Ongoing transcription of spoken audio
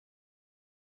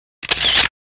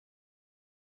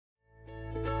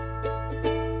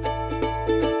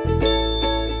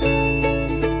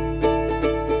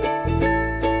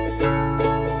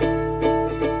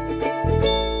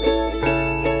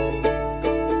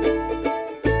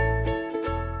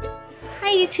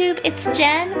YouTube, it's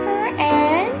Jennifer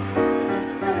and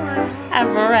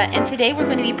Aurora, and today we're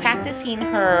going to be practicing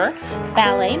her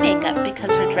ballet makeup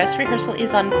because her dress rehearsal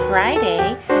is on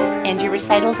Friday and your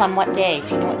recital's on what day?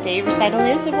 Do you know what day your recital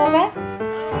is, Aurora?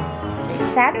 Say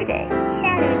Saturday.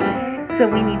 Saturday. So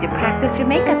we need to practice your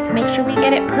makeup to make sure we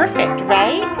get it perfect,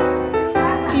 right?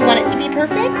 Do you want it to be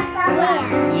perfect?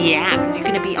 Yeah. Yeah, because you're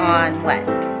going to be on what?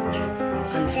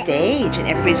 On stage, and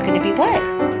everybody's going to be what?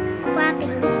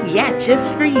 Clapping. Yeah,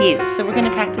 just for you. So we're going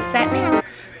to practice that now.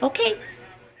 Okay.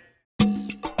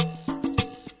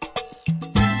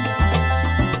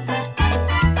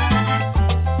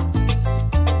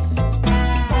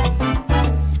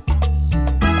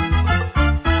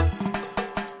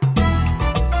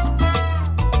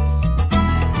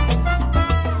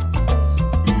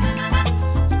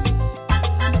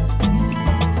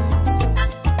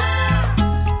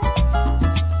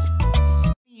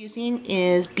 Using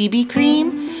is BB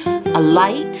cream, a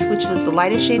light, which was the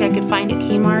lightest shade I could find at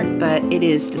Kmart, but it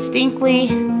is distinctly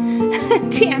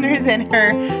tanner than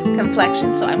her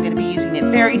complexion, so I'm going to be using it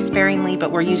very sparingly,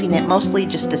 but we're using it mostly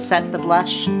just to set the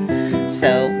blush,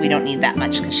 so we don't need that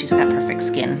much because she's got perfect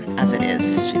skin as it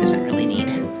is. She doesn't really need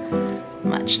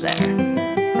much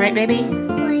there. Right, baby?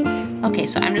 Right. Okay,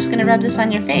 so I'm just going to rub this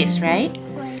on your face, right?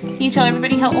 Right. Can you tell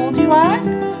everybody how old you are?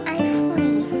 I'm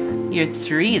 3. You're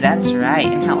 3, that's right.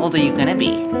 And how old are you gonna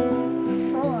be?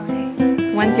 4.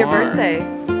 When's your birthday?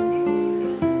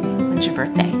 When's your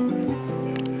birthday?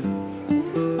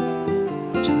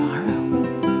 Tomorrow.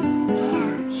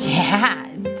 Yeah,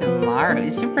 it's tomorrow.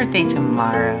 Is your birthday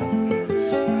tomorrow?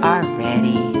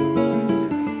 Already.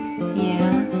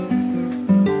 Yeah.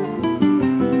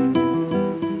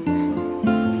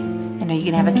 And are you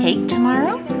gonna have a cake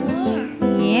tomorrow?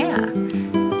 Yeah. Yeah.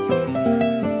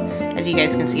 As you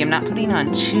guys can see, I'm not putting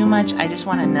on too much. I just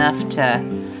want enough to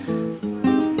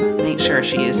make sure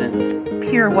she isn't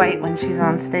pure white when she's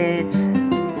on stage.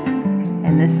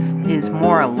 And this is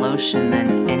more a lotion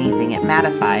than anything. It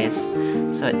mattifies,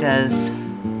 so it does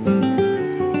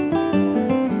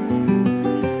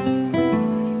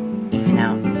even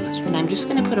out. And I'm just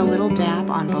going to put a little dab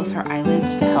on both her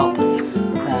eyelids to help the,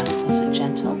 was it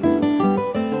gentle?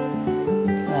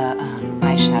 The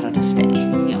eyeshadow to stay.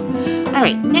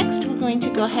 Alright, next we're going to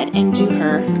go ahead and do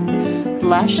her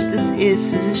blush. This is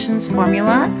Physicians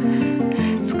Formula.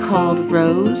 It's called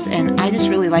Rose, and I just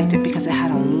really liked it because it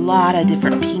had a lot of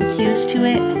different pink hues to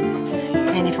it.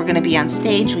 And if we're going to be on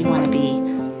stage, we want to be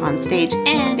on stage.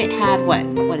 And it had what?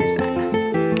 What is that?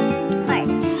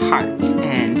 Hearts. Hearts.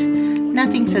 And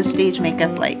nothing says stage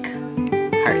makeup like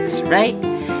hearts, right?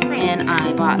 And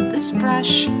I bought this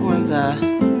brush for the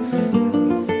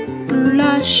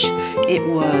blush. It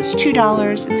was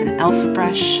 $2. It's an e.l.f.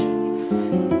 brush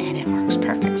and it works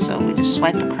perfect. So we just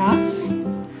swipe across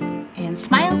and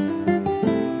smile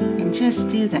and just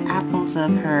do the apples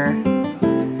of her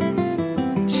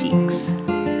cheeks.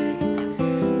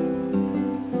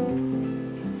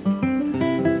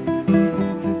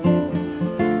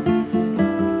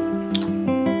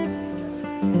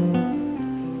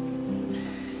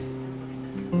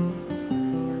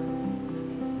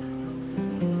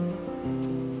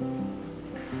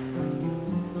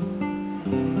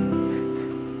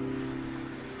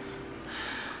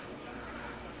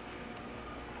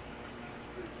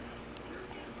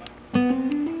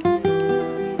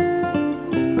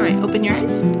 Alright, open your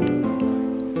eyes.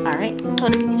 Alright,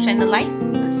 Tony, can you shine the light?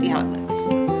 Let's see how it looks.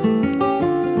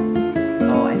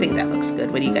 Oh, I think that looks good.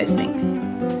 What do you guys think?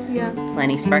 Yeah.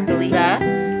 Plenty sparkly. The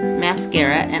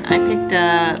mascara, and I picked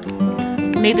up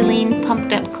Maybelline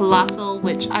Pumped Up Colossal,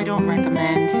 which I don't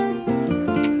recommend.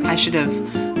 I should have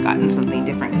gotten something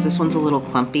different because this one's a little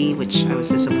clumpy, which I was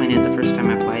disappointed the first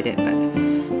time I applied it, but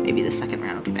maybe the second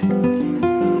round will be better.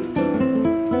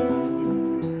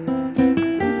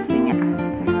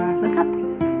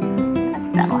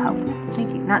 That'll help.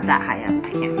 Thank you. Not that high up. I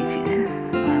can't reach you there.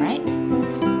 Alright.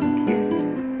 Here.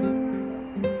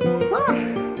 Ah,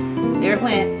 there it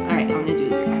went. Alright, I'm going to do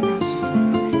your eyebrows just a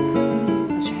little bit.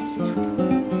 Close your eyes now.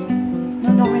 No,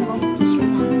 don't wrinkle. Just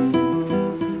relax.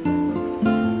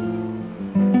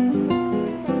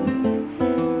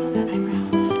 That eyebrow.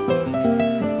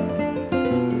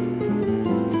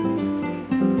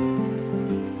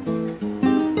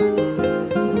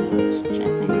 Just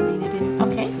gently rubbing it in.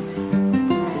 Okay.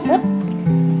 Up,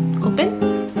 open.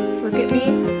 Look at me.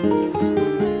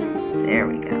 There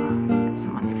we go. Got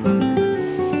some on your phone.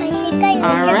 I think I need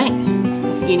All right.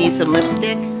 You need some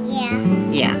lipstick? Yeah.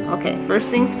 Yeah. Okay. First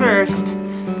things first.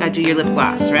 Gotta do your lip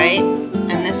gloss, right?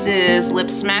 And this is Lip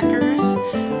Smackers.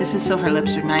 This is so her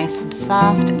lips are nice and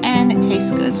soft, and it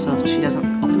tastes good. So if she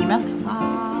doesn't open your mouth,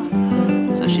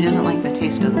 she doesn't like the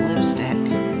taste of the lipstick.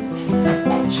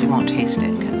 She won't taste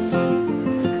it because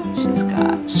she's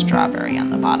got strawberry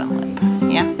on the bottom lip.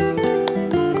 Yeah?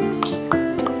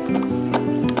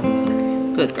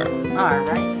 Good girl.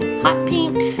 Alright. Hot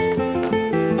pink.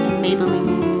 Maybelline.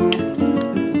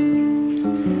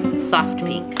 Soft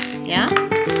pink. Yeah?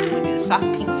 We'll do the soft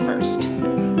pink first.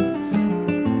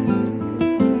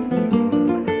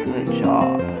 Good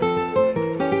job.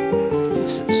 You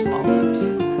have such small lips.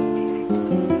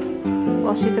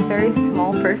 Well, she's a very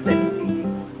small person.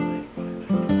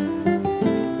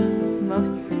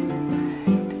 Most.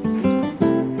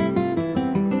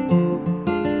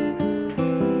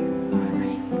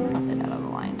 Alright, a little bit out of the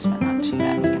lines, but not too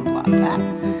bad. We can blot that.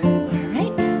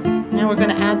 Alright, now we're going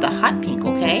to add the hot pink,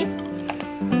 okay?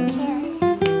 Okay.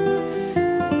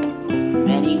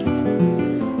 Ready?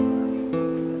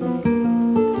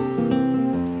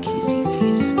 Kissy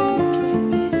face. Kissy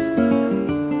face.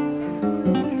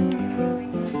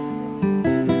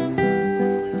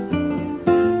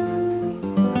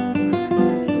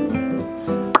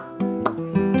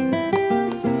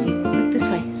 Look this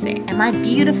way. Say, am I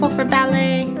beautiful for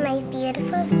ballet? Am I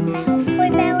beautiful for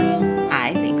ballet?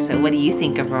 I think so. What do you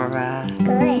think, Aurora?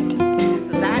 Good.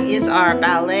 So that is our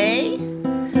ballet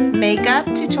makeup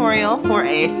tutorial for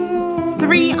a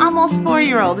 3, almost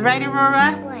 4-year-old. Right,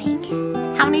 Aurora? Right.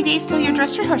 How many days till your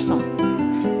dress rehearsal?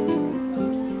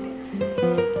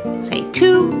 Say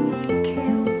 2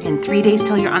 2. and 3 days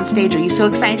till you're on stage. Are you so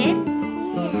excited?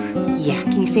 Yeah. Yeah.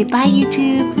 Can you say bye,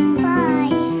 YouTube? Bye.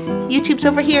 YouTube's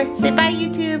over here. Say bye,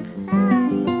 YouTube.